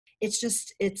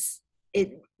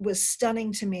it was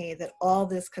stunning to me that all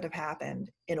this could have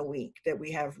happened in a week, that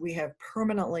we have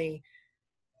permanently,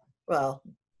 well,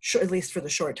 at least for the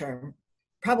short term,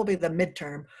 probably the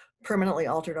midterm, permanently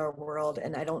altered our world.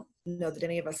 And I don't know that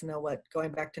any of us know what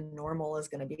going back to normal is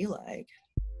going to be like.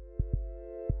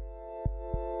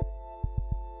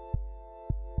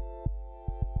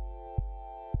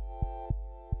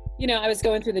 You know, I was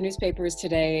going through the newspapers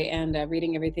today and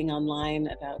reading everything online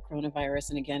about coronavirus,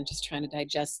 and again, just trying to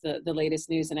digest the latest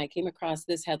news. And I came across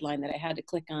this headline that I had to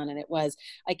click on, and it was,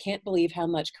 "I can't believe how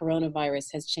much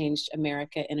coronavirus has changed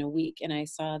America in a week." And I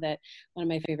saw that one of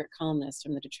my favorite columnists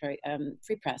from the Detroit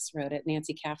Free Press wrote it,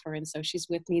 Nancy Kaffer, and so she's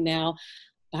with me now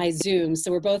by Zoom. So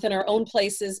we're both in our own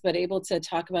places, but able to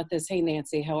talk about this. Hey,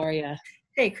 Nancy, how are you?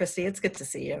 Hey, Christy, it's good to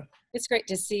see you. It's great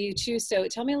to see you too. So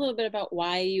tell me a little bit about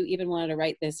why you even wanted to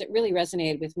write this. It really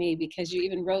resonated with me because you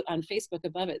even wrote on Facebook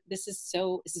above it, this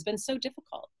has been so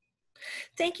difficult.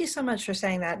 Thank you so much for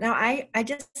saying that. Now,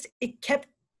 it kept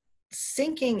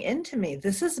sinking into me.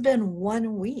 This has been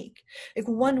 1 week. Like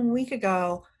 1 week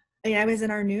ago, I was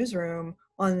in our newsroom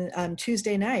on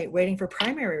Tuesday night waiting for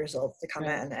primary results to come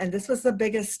in. And this was the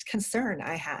biggest concern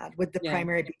I had. Would the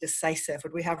primary be decisive?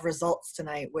 Would we have results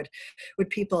tonight? Would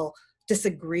people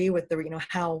disagree with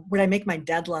how would I make my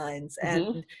deadlines?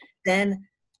 And then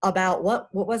about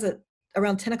what was it,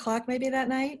 around 10 o'clock maybe that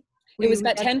night? It was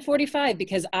about 10:45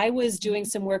 because I was doing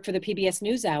some work for the PBS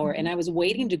NewsHour and I was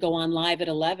waiting to go on live at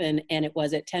 11, and it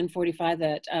was at 10:45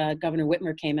 that Governor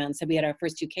Whitmer came out and said we had our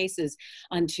first 2 cases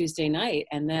on Tuesday night,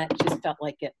 and that just felt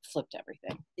like it flipped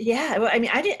everything. Yeah, well, I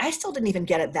mean, I still didn't even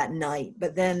get it that night,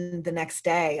 but then the next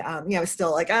day, I was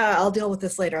still like, I'll deal with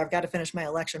this later. I've got to finish my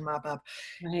election mop up.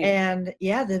 Right. And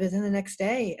yeah, then the next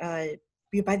day,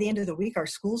 by the end of the week, our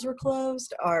schools were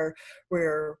closed.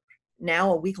 We're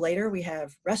now a week later, we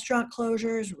have restaurant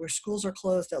closures where schools are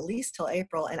closed at least till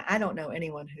April. And I don't know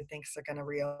anyone who thinks they're going to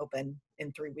reopen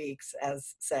in 3 weeks,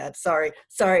 as said. Sorry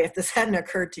if this hadn't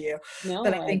occurred to you. No,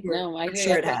 but I'm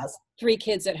sure it has. 3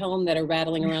 kids at home that are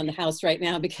rattling around the house right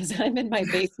now because I'm in my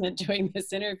basement doing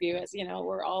this interview. As you know,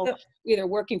 we're all either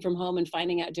working from home and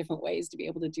finding out different ways to be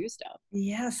able to do stuff.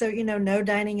 Yeah. So, no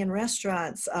dining in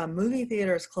restaurants, movie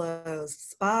theaters closed,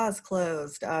 spas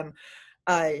closed,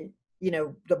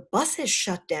 the buses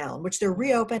shut down, which they're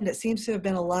reopened. It seems to have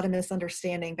been a lot of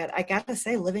misunderstanding, but I got to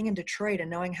say, living in Detroit and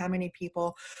knowing how many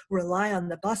people rely on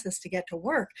the buses to get to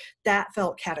work, that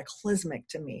felt cataclysmic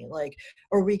to me. Like,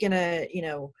 are we going to,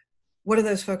 what are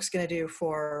those folks going to do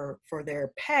for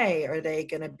their pay? Are they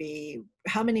going to be,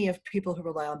 how many of people who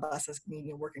rely on buses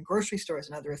work in grocery stores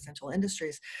and other essential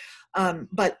industries?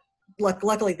 But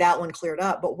luckily that one cleared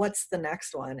up, but what's the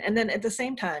next one? And then at the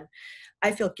same time,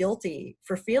 I feel guilty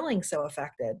for feeling so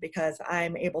affected because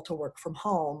I'm able to work from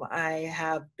home. I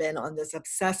have been on this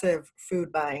obsessive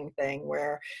food buying thing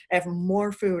where I have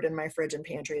more food in my fridge and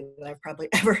pantry than I've probably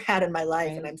ever had in my life.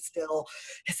 Right. And I'm still,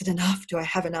 is it enough? Do I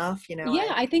have enough?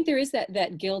 Yeah, I think there is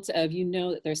that guilt of,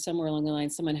 that there's somewhere along the line,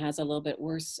 someone has a little bit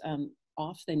worse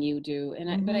off than you do.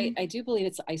 And but I do believe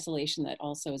it's isolation that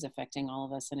also is affecting all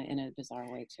of us in a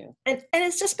bizarre way too. And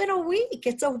it's just been a week.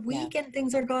 It's a week and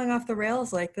things are going off the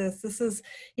rails like this. This is,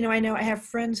 I know I have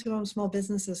friends who own small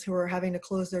businesses who are having to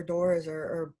close their doors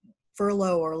or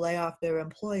furlough or lay off their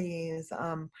employees.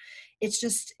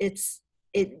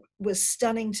 It was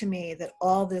stunning to me that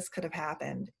all this could have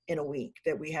happened in a week,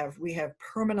 that we have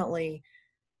permanently,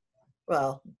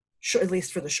 well, at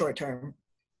least for the short term,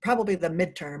 probably the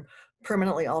midterm,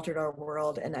 permanently altered our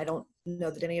world. And I don't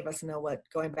know that any of us know what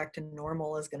going back to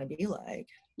normal is going to be like.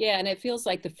 Yeah, and it feels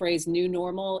like the phrase new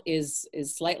normal is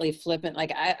slightly flippant.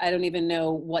 Like I don't even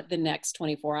know what the next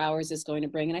 24 hours is going to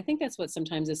bring. And I think that's what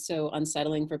sometimes is so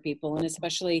unsettling for people. And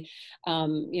especially,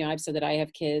 I've said that I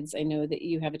have kids. I know that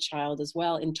you have a child as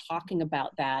well. And talking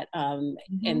about that, and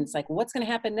it's like, what's going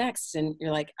to happen next? And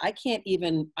you're like, I can't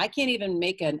even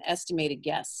make an estimated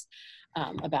guess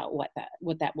about what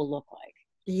that will look like.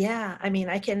 Yeah, I mean,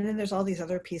 and then there's all these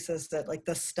other pieces that, like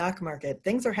the stock market,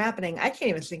 things are happening. I can't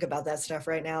even think about that stuff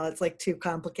right now. It's like too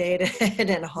complicated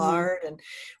and hard, and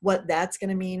what that's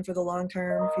going to mean for the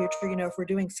long-term future. If we're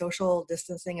doing social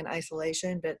distancing and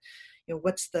isolation, but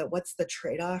what's the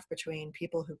trade-off between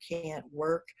people who can't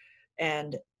work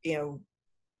and,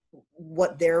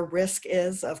 what their risk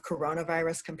is of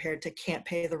coronavirus compared to can't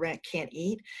pay the rent, can't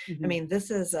eat. I mean,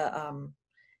 this is the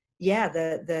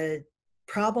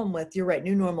problem with, you're right,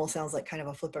 new normal sounds like kind of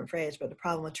a flippant phrase, but the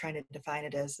problem with trying to define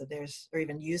it is that or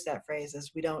even use that phrase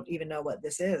is we don't even know what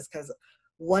this is, because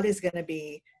what is going to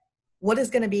be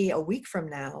a week from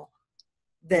now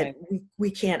that we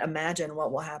can't imagine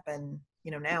what will happen,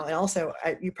 now. And also,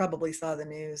 you probably saw the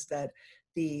news that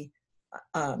the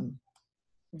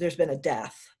there's been a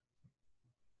death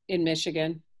in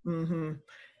Michigan. Mm-hmm.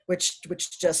 Which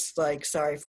just like,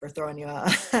 sorry for throwing you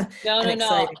out. No, and no, no.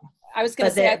 exciting. I was going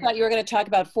to say, I thought you were going to talk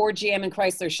about Ford, GM, and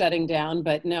Chrysler shutting down,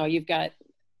 but no, you've got.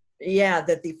 Yeah,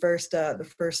 that the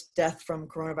first death from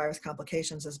coronavirus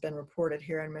complications has been reported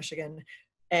here in Michigan,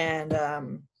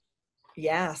 and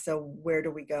yeah. So where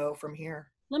do we go from here?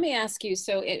 Let me ask you.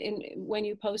 So, when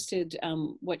you posted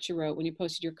what you wrote, when you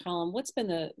posted your column, what's been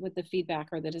the feedback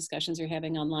or the discussions you're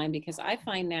having online? Because I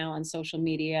find now on social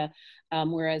media,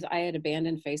 whereas I had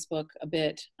abandoned Facebook a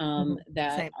bit,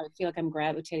 that Same. I feel like I'm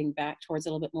gravitating back towards it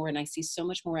a little bit more, and I see so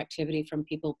much more activity from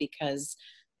people because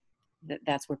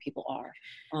that's where people are.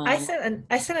 I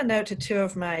sent a note to two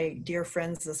of my dear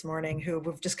friends this morning who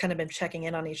we've just kind of been checking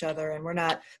in on each other, and we're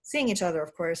not seeing each other,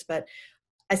 of course, but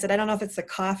I said, I don't know if it's the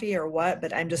coffee or what,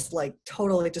 but I'm just like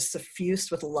totally just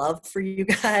suffused with love for you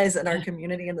guys and our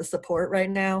community and the support right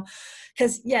now.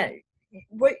 Because yeah,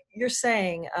 what you're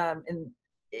saying,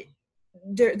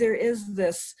 there is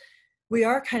this, we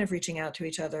are kind of reaching out to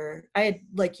each other. I had,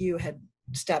 like you, had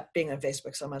stopped being on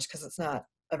Facebook so much because it's not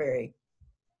a very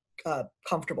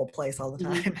comfortable place all the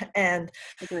time. Mm-hmm. And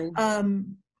Agreed.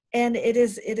 And it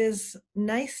is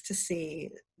nice to see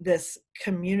this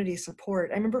community support.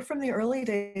 I remember from the early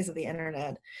days of the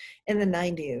internet in the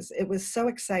 90s, it was so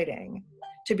exciting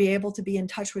to be able to be in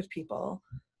touch with people.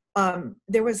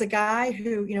 There was a guy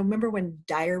who, remember when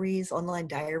online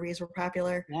diaries were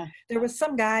popular? Yeah. There was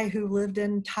some guy who lived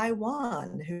in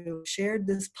Taiwan who shared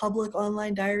this public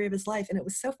online diary of his life. And it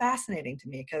was so fascinating to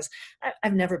me because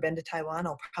I've never been to Taiwan.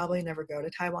 I'll probably never go to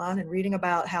Taiwan. And reading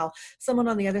about how someone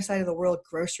on the other side of the world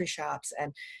grocery shops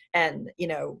and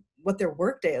what their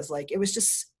workday is like,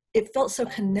 it felt so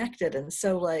connected and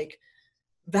so like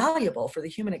valuable for the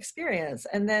human experience.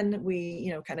 And then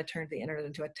we kind of turned the internet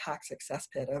into a toxic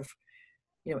cesspit of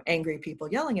angry people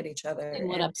yelling at each other and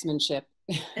one-upsmanship.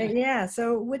 and yeah,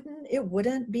 so it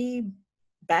wouldn't be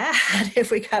bad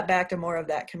if we got back to more of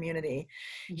that community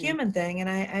human thing. And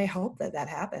I hope that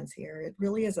happens here. It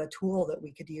really is a tool that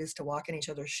we could use to walk in each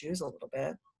other's shoes a little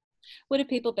bit. What have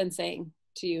people been saying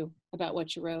to you about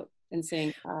what you wrote and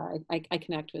saying, I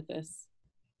connect with this?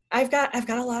 I've got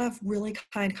a lot of really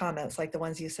kind comments, like the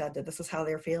ones you said, that this is how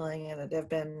they're feeling, and that they've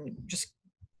been just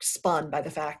spun by the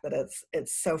fact that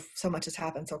it's so much has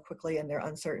happened so quickly and their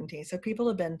uncertainty. So people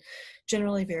have been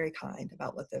generally very kind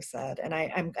about what they've said, and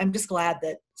I'm just glad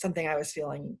that something I was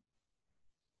feeling.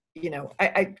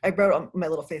 I wrote on my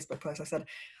little Facebook post. I said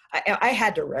I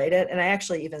had to write it, and I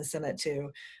actually even sent it to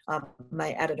my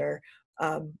editor,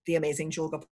 the amazing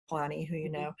Jewel Gopwani, who you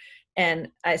know, and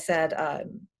I said.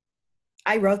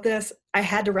 I wrote this. I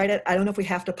had to write it. I don't know if we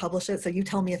have to publish it. So you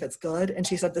tell me if it's good. And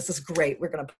she said, this is great. We're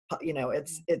going to,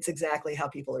 it's exactly how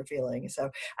people are feeling. So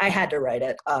I had to write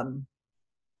it. I'm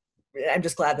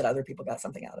just glad that other people got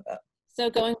something out of it. So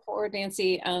going forward,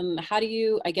 Nancy, how do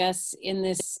you, I guess, in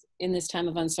this time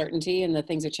of uncertainty and the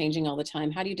things are changing all the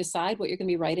time, how do you decide what you're going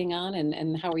to be writing on,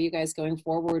 and how are you guys going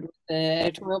forward with the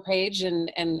editorial page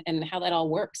and how that all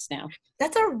works now?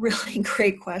 That's a really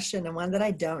great question, and one that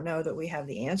I don't know that we have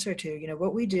the answer to.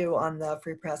 What we do on the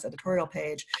Free Press editorial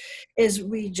page is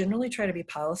we generally try to be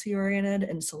policy oriented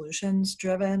and solutions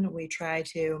driven. We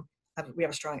have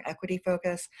a strong equity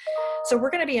focus. So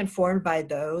we're going to be informed by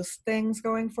those things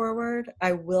going forward.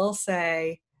 I will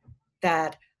say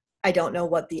that I don't know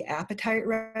what the appetite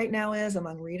right now is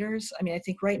among readers. I mean, I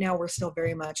think right now we're still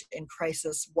very much in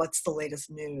crisis. What's the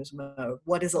latest news mode?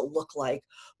 What does it look like?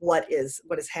 What is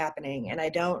happening? And I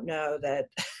don't know that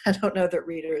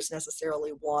readers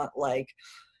necessarily want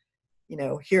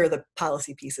here are the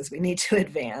policy pieces we need to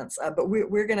advance. But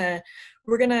we're gonna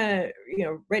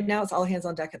right now it's all hands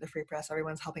on deck at the Free Press.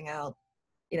 Everyone's helping out.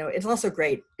 It's also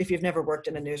great if you've never worked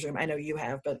in a newsroom. I know you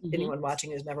have, but anyone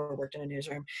watching who's never worked in a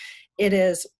newsroom, it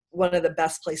is one of the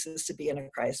best places to be in a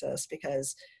crisis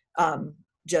because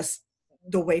just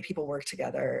the way people work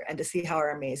together and to see how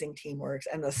our amazing team works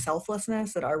and the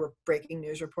selflessness that our breaking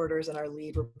news reporters and our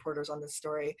lead reporters on this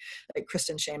story, like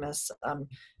Kristen Seamus,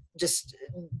 just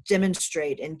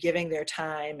demonstrate in giving their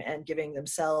time and giving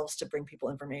themselves to bring people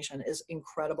information is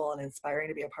incredible and inspiring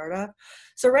to be a part of.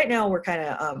 So right now we're kind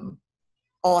of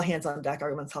all hands on deck.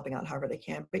 Everyone's helping out however they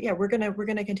can. But yeah, we're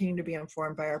gonna continue to be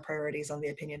informed by our priorities on the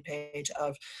opinion page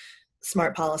of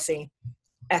smart policy,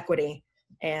 equity,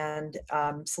 and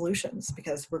solutions,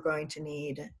 because we're going to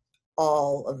need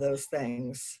all of those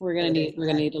things. We're gonna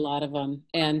need a lot of them.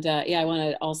 And yeah, I want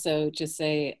to also just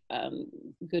say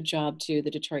good job to the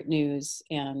Detroit News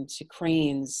and to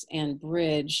Cranes and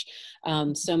Bridge.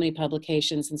 So many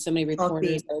publications and so many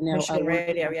reporters Talkbeat, I know are Michigan working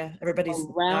Radio, yeah, everybody's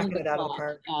around knocking the it out of the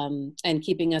clock, park. and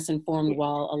keeping us informed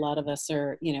while a lot of us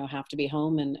are, you know, have to be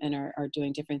home and are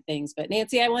doing different things. But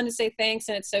Nancy, I wanted to say thanks,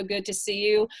 and it's so good to see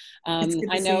you. It's good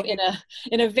to I know see you.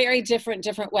 in a very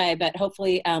different way, but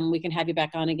hopefully we can have you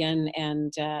back on again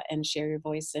and share your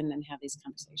voice and have these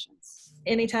conversations.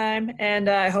 Anytime, and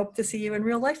I hope to see you in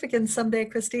real life again someday,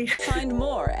 Christy. Find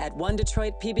more at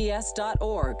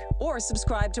onedetroitpbs.org or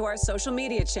subscribe to our social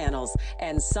media channels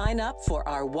and sign up for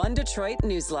our One Detroit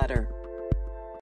newsletter.